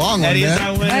 That's a long one, Eddie is man.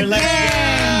 our winner. Let's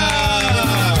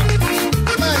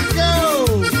Let's go.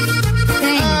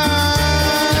 Dang.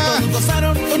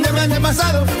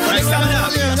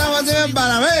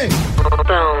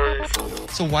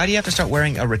 So why do you have to start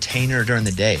wearing a retainer during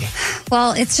the day?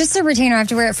 Well, it's just a retainer. I have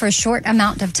to wear it for a short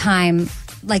amount of time,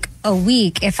 like a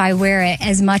week. If I wear it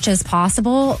as much as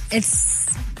possible, it's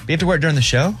Do you have to wear it during the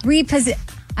show?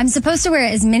 I'm supposed to wear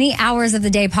it as many hours of the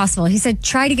day possible. He said,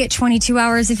 try to get 22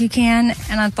 hours if you can.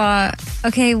 And I thought,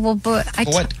 okay, well, but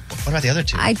What about the other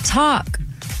 2? I talk.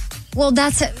 Well,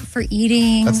 that's it for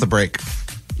eating. That's the break.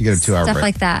 You get a 2-hour stuff break.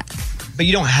 like that. But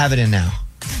you don't have it in now.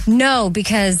 No,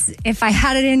 because if I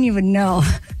had it in, you would know.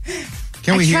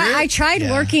 Can we hear it? I tried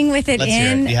Yeah. working with it Let's hear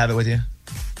it. in. Do you have it with you?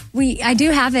 I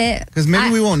do have it. Because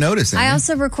maybe we won't notice it. I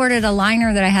also recorded a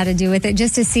liner that I had to do with it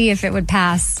just to see if it would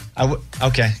pass.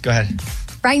 Okay, go ahead.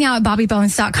 Right now at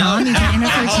bobbybones.com, you can enter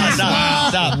for a chance.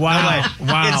 Stop. Wow.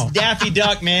 Wow. It's Daffy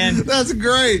Duck, man. That's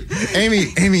great. Amy,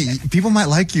 people might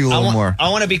like you a little more. I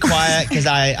want to be quiet because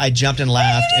I jumped and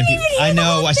laughed. And I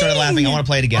know I started laughing. I want to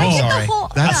play it again. I'm sorry.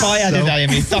 That's all I had to tell you. I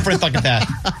mean, it's not pretty fucking fast.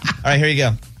 All right, here you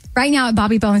go. Right now at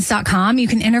bobbybones.com, you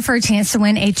can enter for a chance to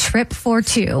win a trip for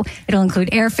 2. It'll include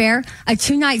airfare, a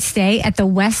 2-night stay at the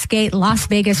Westgate Las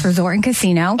Vegas Resort and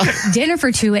Casino, dinner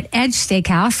for 2 at Edge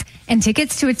Steakhouse, and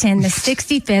tickets to attend the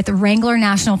 65th Wrangler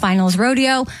National Finals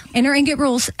Rodeo. Enter and get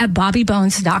rules at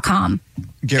bobbybones.com.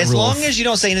 Get As rules. long as you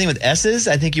don't say anything with S's,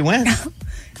 I think you win.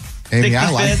 Amy, I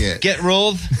like 65th, it. Get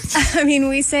ruled. I mean,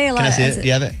 we say a lot. Can I see of it? Do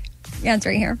you have it? Yeah, it's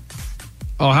right here.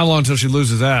 Oh, how long until she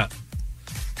loses that?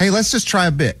 Hey, let's just try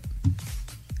a bit.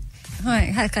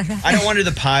 I don't want to do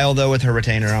the pile, though, with her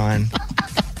retainer on.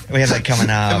 We have that coming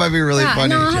up. That might be really funny.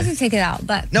 No, I'll have to take it out.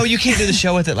 But No, you can't do the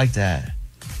show with it like that.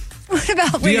 what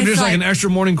about Do when you have it's just like an extra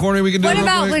morning corner we can do? What real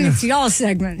about quick? when it's y'all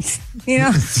segments? You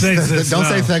know, Don't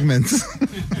say segments.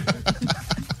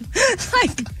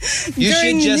 like You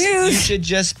during should news.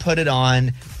 just put it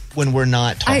on when we're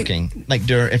not talking, like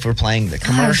if we're playing the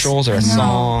commercials or a No,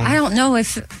 song. I don't know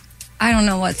what's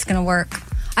going to work.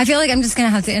 I feel like I'm just going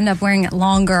to have to end up wearing it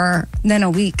longer than a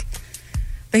week.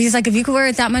 But he's like, if you could wear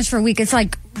it that much for a week, it's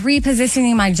like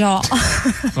repositioning my jaw.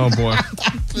 Oh boy.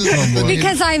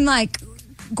 Because I'm like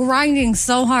grinding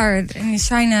so hard and he's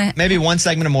trying to. Maybe one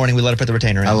segment of morning we let her put the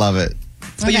retainer in. I love it.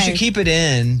 But you Okay. should keep it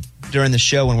in during the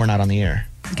show when we're not on the air.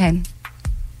 Okay.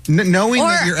 Knowing Or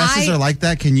that your S's are like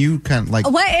that, can you kind of like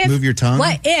What if, move your tongue?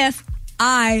 What if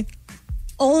I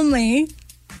only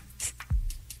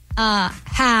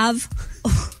have.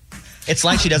 It's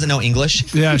like she doesn't know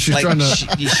English. Yeah, she's like trying to.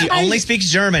 She only speaks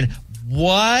German.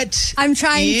 What? I'm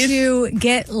trying if- to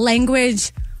get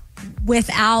language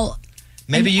without.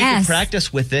 Maybe an you can S.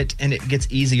 practice with it, and it gets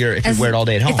easier if you wear it all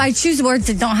day at home. If I choose words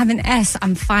that don't have an S,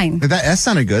 I'm fine. That S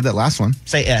sounded good, that last one.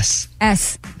 Say S.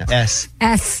 S. No, S.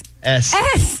 S. S.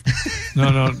 S.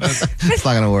 No. It's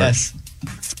not going to work. S.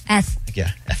 S.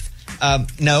 Yeah. F.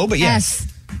 No, but yes.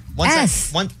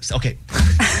 S. Okay.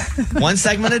 One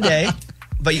segment a day,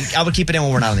 but I would keep it in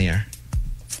when we're not on the air.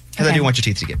 Because I Okay. do want your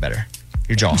teeth to get better.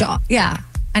 Your jaw. Yeah,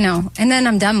 I know. And then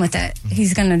I'm done with it.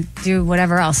 He's gonna do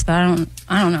whatever else, but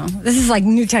I don't know. This is like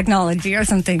new technology or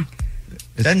something.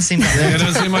 It doesn't seem like It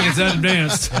doesn't seem like it's that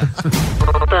advanced.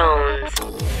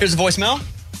 Here's a voicemail.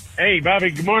 Hey,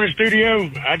 Bobby, good morning, studio.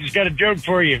 I just got a joke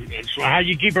for you. It's how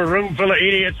you keep a room full of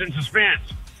idiots in suspense.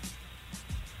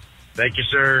 Thank you,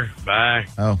 sir. Bye.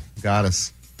 Oh, got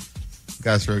us.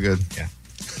 Got us real good. Yeah.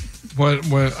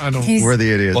 What? I don't. We're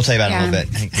the idiots. We'll tell you about it in a little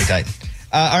bit. Hang tight.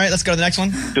 All right, let's go to the next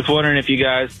one. Just wondering if you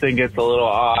guys think it's a little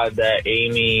odd that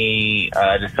Amy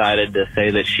decided to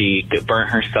say that she burnt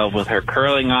herself with her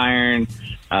curling iron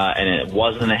and it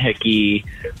wasn't a hickey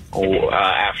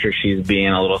after she's being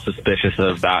a little suspicious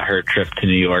about her trip to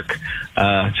New York.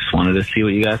 Just wanted to see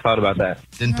what you guys thought about that.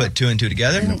 Didn't put two and two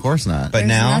together? Of course not. But There's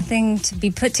now, nothing to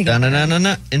be put together.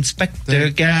 dun-dun-dun-dun-dun, Inspector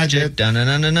Gadget.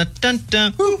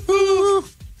 Dun-dun-dun-dun-dun-dun.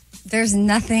 There's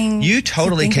nothing. You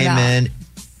totally to think came about. in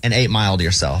and 8 Miled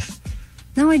yourself.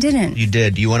 No, I didn't. You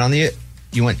did. You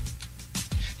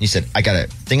said, I got a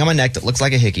thing on my neck that looks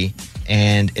like a hickey,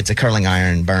 and it's a curling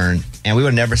iron burn. And we would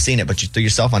have never seen it, but you threw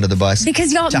yourself under the bus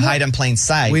Because y'all- to hide in plain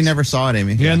sight. We never saw it,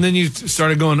 Amy. Yeah, and then you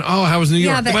started going, "Oh, how was New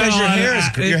York?" Yeah, but-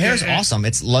 Because Well, your hair is awesome.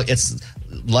 It's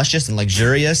luscious and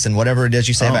luxurious and whatever it is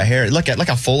you say about hair. Look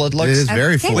how full it looks. It is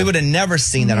very full. We would have never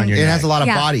seen that on your It neck. has a lot of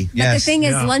Yeah. body. But Yes. the thing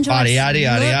is, Yeah. Lunchbox Body, yaddy,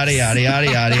 yaddy, looks- yaddy, yaddy, yaddy,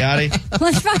 yaddy, yaddy.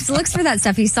 Lunchbox looks for that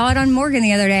stuff. He saw it on Morgan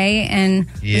the other day and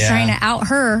was Yeah. trying to out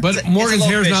her. But Morgan's little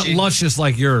hair is not fishy. luscious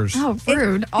like yours. Oh,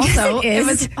 rude. Also, It is.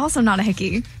 it was also not a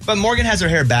hickey. But Morgan has her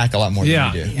hair back a lot more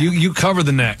Yeah, than you do. you cover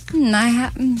the neck.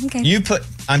 Okay.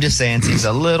 I'm just saying, she's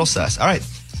a little sus. All right.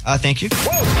 Thank you.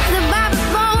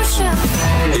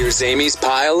 Here's Amy's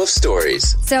pile of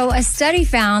stories. So, a study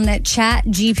found that Chat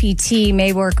GPT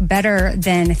may work better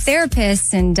than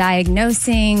therapists in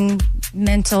diagnosing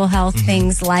mental health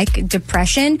things like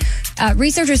depression.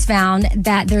 Researchers found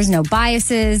that there's no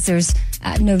biases, there's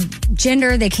no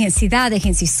gender, they can't see that, they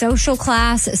can't see social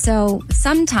class. So,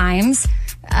 sometimes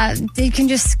they can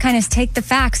just kind of take the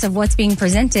facts of what's being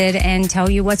presented and tell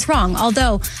you what's wrong.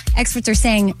 Although experts are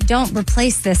saying don't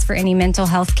replace this for any mental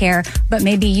health care, but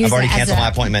maybe use I've already it as canceled my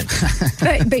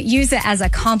appointment. but use it as a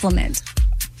compliment.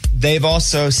 They've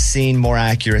also seen more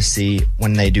accuracy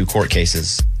when they do court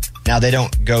cases. Now, they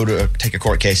don't go to take a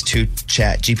court case to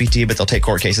Chat GPT, but they'll take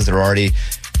court cases that are they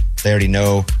already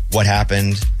know what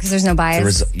happened. Because there's no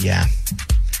bias. Yeah.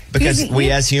 Because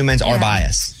we as humans are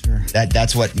biased. Sure.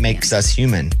 That's what makes us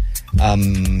human.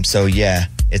 So yeah,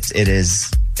 it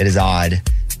is odd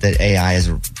that AI is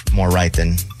more right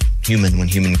than human when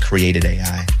human created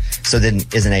AI. So then,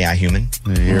 isn't AI human?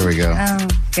 Here we go. Oh,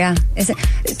 yeah. Is it?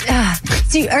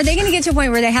 So are they going to get to a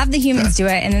point where they have the humans do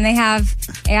it and then they have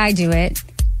AI do it,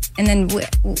 and then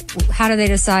how do they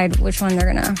decide which one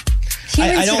they're going to?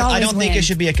 I don't think it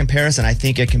should be a comparison. I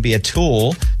think it can be a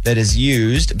tool that is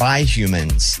used by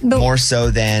humans more so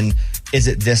than is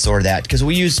it this or that? Because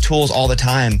we use tools all the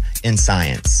time in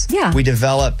science. Yeah. We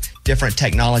develop different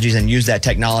technologies and use that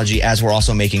technology as we're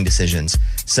also making decisions.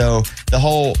 So the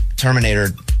whole Terminator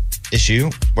issue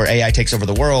where AI takes over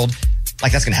the world,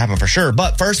 like that's going to happen for sure.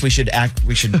 But first we should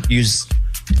use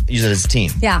it as a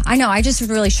team. Yeah, I know. I just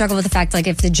really struggle with the fact, like,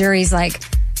 if the jury's like,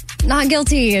 not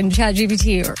guilty, and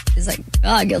ChatGPT is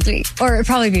like, guilty. Or it'd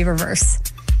probably be reverse.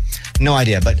 No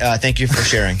idea, but thank you for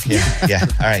sharing. Yeah.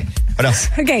 All right. What else?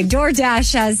 Okay,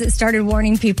 DoorDash has started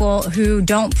warning people who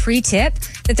don't pre-tip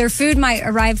that their food might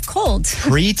arrive cold.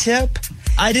 Pre-tip?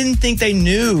 I didn't think they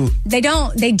knew. They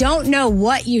don't know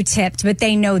what you tipped, but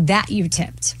they know that you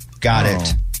tipped. Got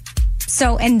it.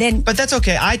 So, and then... But that's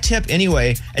okay. I tip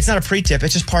anyway. It's not a pre-tip.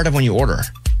 It's just part of when you order.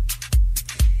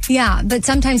 Yeah, but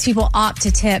sometimes people opt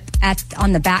to tip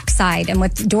on the back side. And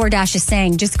what DoorDash is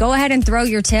saying, just go ahead and throw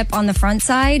your tip on the front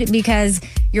side because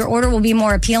your order will be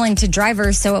more appealing to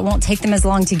drivers, so it won't take them as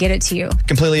long to get it to you.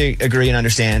 Completely agree and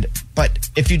understand. But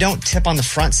if you don't tip on the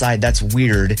front side, that's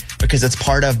weird because it's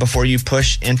part of before you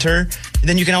push enter. And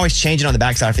then you can always change it on the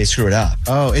back side if they screw it up.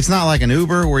 Oh, it's not like an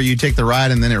Uber where you take the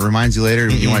ride and then it reminds you later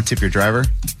you want to tip your driver?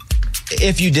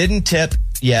 If you didn't tip,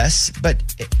 yes. But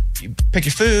you pick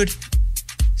your food,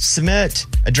 submit,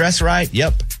 address right,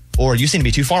 yep. Or you seem to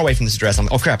be too far away from this address. I'm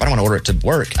like, oh crap, I don't want to order it to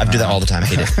work. I do that all the time. I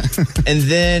hate it. And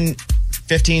then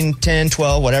 15, 10,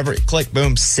 12, whatever, click,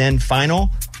 boom, send final,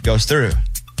 goes through.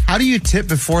 How do you tip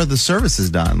before the service is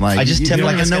done? Like I just tip you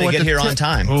like don't it's know going what to get here tip. on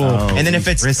time. Oh, and then if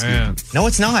it's risky. No,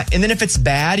 it's not. And then if it's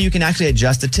bad, you can actually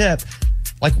adjust the tip.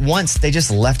 Like once they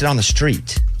just left it on the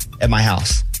street at my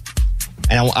house.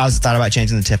 And I thought about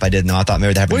changing the tip. I didn't know. I thought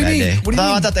maybe they're having a bad day.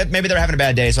 I thought that maybe they're having a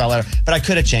bad day, so I let her. But I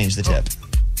could have changed the tip.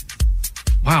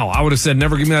 Wow, I would have said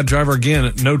never give me that driver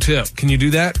again. No tip. Can you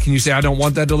do that? Can you say I don't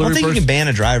want that I delivery don't think person? you can ban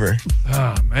a driver.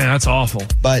 Oh, man, that's awful.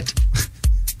 But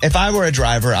if I were a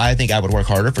driver, I think I would work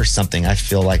harder for something I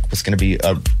feel like was going to be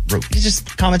it's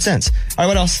just common sense. All right,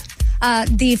 what else?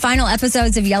 The final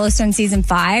episodes of Yellowstone Season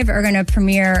 5 are going to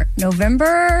premiere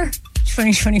November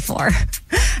 2024.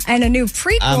 And a new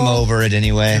prequel. I'm over it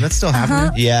anyway. That's still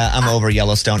happening? Yeah, I'm over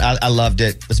Yellowstone. I loved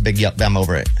it. It was a big yep. I'm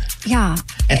over it. Yeah.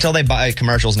 Until they buy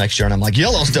commercials next year and I'm like,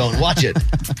 Yellowstone, watch it.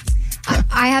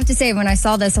 I have to say, when I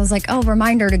saw this, I was like, oh,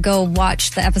 reminder to go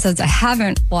watch the episodes I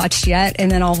haven't watched yet. And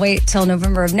then I'll wait till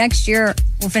November of next year.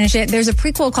 We'll finish it. There's a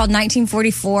prequel called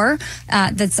 1944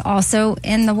 that's also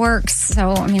in the works.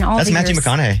 So, I mean, all that's the Matthew years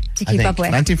McConaughey. to keep up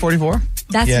with. 1944?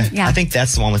 Yeah. I think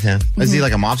that's the one with him. Is he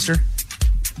like a mobster?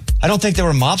 I don't think there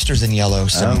were mobsters in Yellow,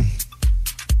 so.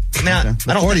 Now,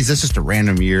 the 40s, that's just a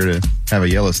random year to have a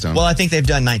Yellowstone. Well, I think they've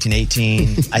done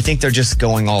 1918. I think they're just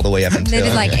going all the way up until. They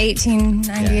did like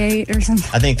 1898 or something.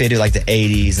 I think they do like the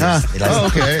 80s. And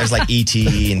okay. There's like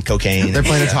E.T. and cocaine. They're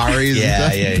playing Ataris.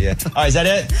 Yeah. All right, is that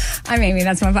it? I'm Amy.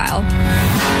 That's my pile.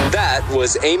 That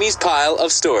was Amy's pile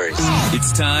of stories.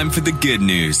 It's time for the good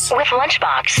news. With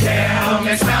Lunchbox. Tell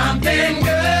me something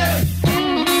good.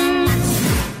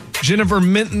 Jennifer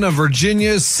Minton of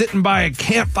Virginia is sitting by a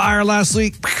campfire last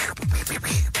week.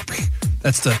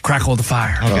 That's the crackle of the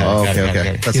fire.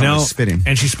 Okay. That's You know, spitting.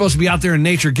 and she's supposed to be out there in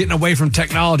nature getting away from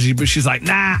technology, but she's like,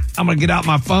 nah, I'm going to get out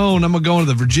my phone. I'm going to go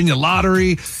into the Virginia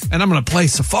lottery and I'm going to play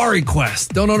Safari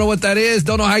Quest. Don't know what that is.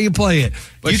 Don't know how you play it.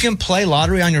 But you can play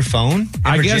lottery on your phone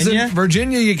in guess Virginia? in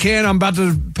Virginia you can. I'm about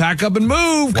to pack up and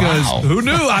move because who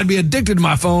knew I'd be addicted to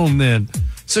my phone then.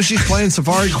 So she's playing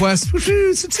Safari Quest.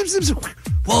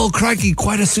 Whoa, crikey,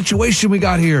 quite a situation we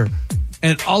got here.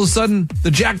 And all of a sudden,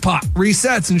 the jackpot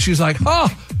resets, and she's like,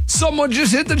 oh, someone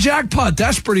just hit the jackpot.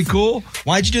 That's pretty cool.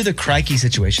 Why'd you do the crikey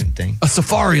situation thing? A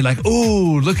safari, like,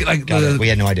 ooh, look at like we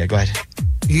had no idea. Go ahead.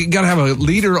 You got to have a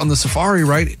leader on the safari,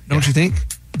 right? Don't you think?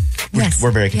 Yes.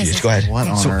 We're very confused. Go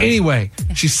ahead. So anyway,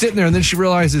 she's sitting there, and then she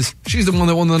realizes she's the one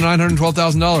that won the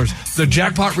 $912,000. The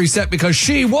jackpot reset because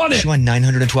she won it. She won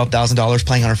 $912,000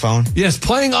 playing on her phone? Yes,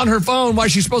 playing on her phone while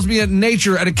she's supposed to be in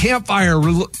nature at a campfire,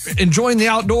 enjoying the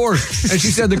outdoors. And she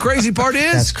said the crazy part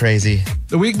is... That's crazy.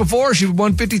 The week before, she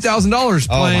won $50,000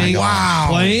 playing,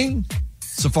 playing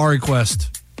Safari Quest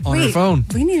on her phone.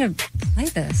 We need to play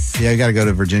this. Yeah, you got to go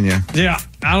to Virginia. Yeah,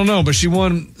 I don't know, but she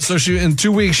won. So she in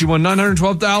 2 weeks she won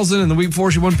 $912,000, and the week before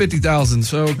she won $50,000.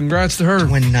 So congrats to her.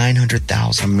 Win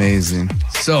 $900,000. Amazing.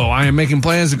 So I am making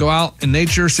plans to go out in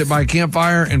nature, sit by a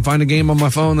campfire, and find a game on my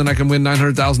phone. Then I can win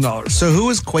 $900,000. So who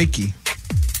is Quakey?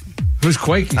 Who's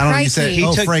Quakey? I don't know. You said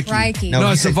Frankie.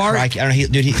 No, Safari. Crikey. I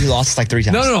don't know. He lost like 3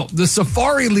 times. No. The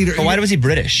Safari leader. But why was he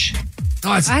British?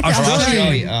 No, it's I thought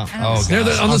Australian. Oh, They're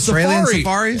God. on the Australian safari.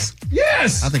 safaris?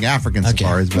 Yes. I think African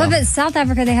safaris. What about South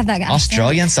Africa? They have that guy.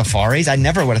 Australian safaris? I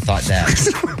never would have thought that.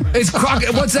 It's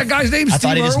What's that guy's name? I Steve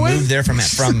thought he just Irwin? moved there from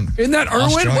Isn't that Irwin?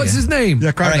 Australia. What's his name? Yeah,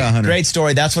 All Crocodile right, Hunter. great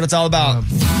story. That's what it's all about.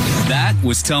 That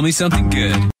was Tell Me Something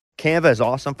Good. Canva is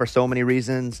awesome for so many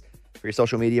reasons, for your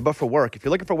social media, but for work. If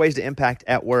you're looking for ways to impact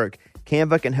at work,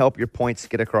 Canva can help your points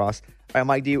get across. All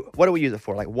right, Mike, what do we use it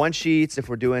for? Like one-sheets, if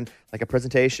we're doing like a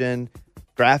presentation,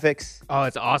 graphics. Oh,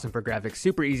 it's awesome for graphics.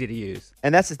 Super easy to use.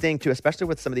 And that's the thing, too, especially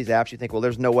with some of these apps. You think, well,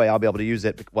 there's no way I'll be able to use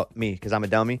it. Well, me, because I'm a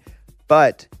dummy.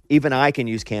 But even I can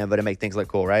use Canva to make things look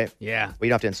cool, right? Yeah. Well, you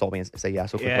don't have to insult me and say yeah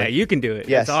so quickly. Yeah, you can do it.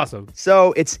 Yes. It's awesome.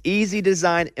 So it's easy to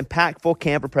design impactful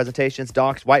Canva presentations,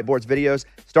 docs, whiteboards, videos.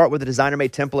 Start with a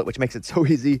designer-made template, which makes it so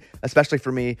easy, especially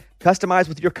for me. Customize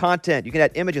with your content. You can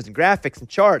add images and graphics and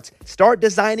charts. Start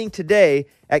designing today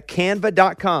at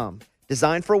canva.com.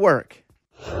 Design for work.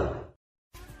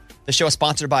 The show is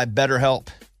sponsored by BetterHelp.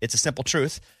 It's a simple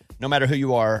truth. No matter who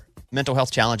you are, mental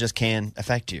health challenges can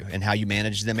affect you, and how you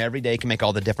manage them every day can make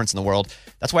all the difference in the world.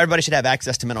 That's why everybody should have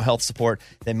access to mental health support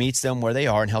that meets them where they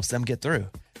are and helps them get through.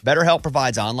 BetterHelp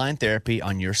provides online therapy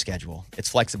on your schedule. It's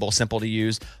flexible, simple to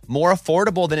use, more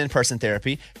affordable than in-person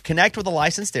therapy. Connect with a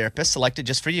licensed therapist selected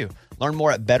just for you. Learn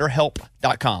more at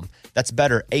betterhelp.com. That's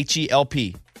better,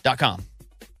 HELP.com.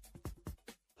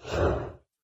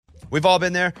 We've all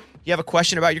been there. You have a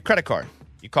question about your credit card.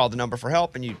 You call the number for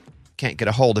help and you can't get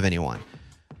a hold of anyone.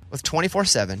 With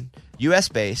 24/7,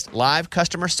 U.S.-based live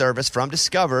customer service from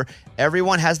Discover,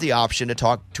 everyone has the option to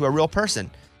talk to a real person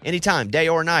anytime, day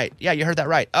or night. Yeah, you heard that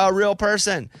right. A real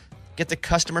person. Get the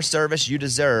customer service you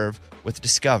deserve with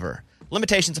Discover.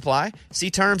 Limitations apply. See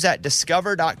terms at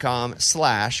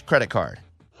discover.com/credit card.